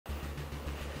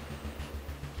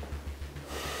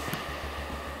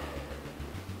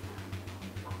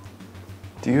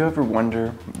Do you ever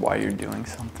wonder why you're doing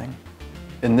something?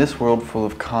 In this world full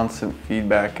of constant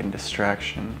feedback and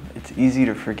distraction, it's easy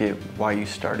to forget why you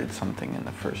started something in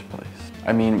the first place.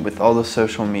 I mean, with all the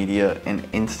social media and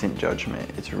instant judgment,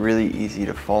 it's really easy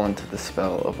to fall into the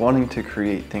spell of wanting to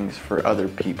create things for other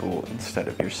people instead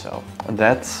of yourself. And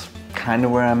that's kind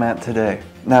of where I'm at today.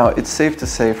 Now, it's safe to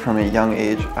say from a young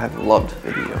age, I've loved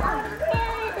video.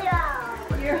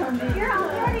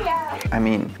 I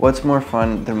mean, what's more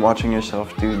fun than watching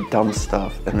yourself do dumb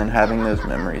stuff and then having those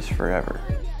memories forever?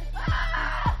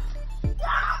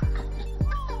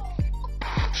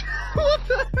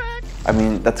 I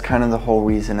mean, that's kind of the whole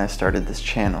reason I started this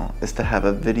channel, is to have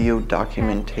a video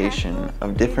documentation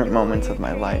of different moments of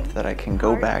my life that I can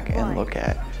go back and look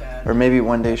at, or maybe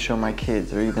one day show my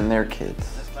kids or even their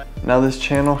kids. Now, this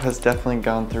channel has definitely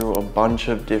gone through a bunch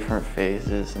of different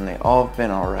phases and they all have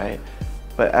been alright,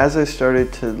 but as I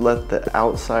started to let the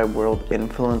outside world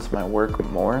influence my work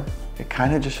more, it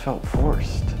kind of just felt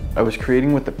forced. I was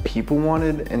creating what the people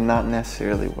wanted and not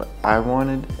necessarily what I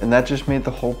wanted, and that just made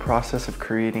the whole process of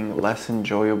creating less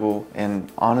enjoyable,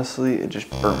 and honestly, it just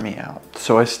burnt me out.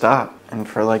 So I stopped, and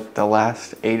for like the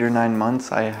last 8 or 9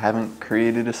 months, I haven't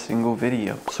created a single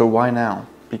video. So why now?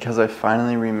 Because I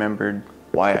finally remembered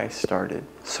why I started.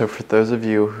 So for those of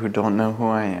you who don't know who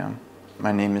I am,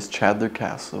 my name is Chadler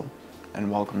Castle, and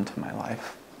welcome to my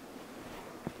life.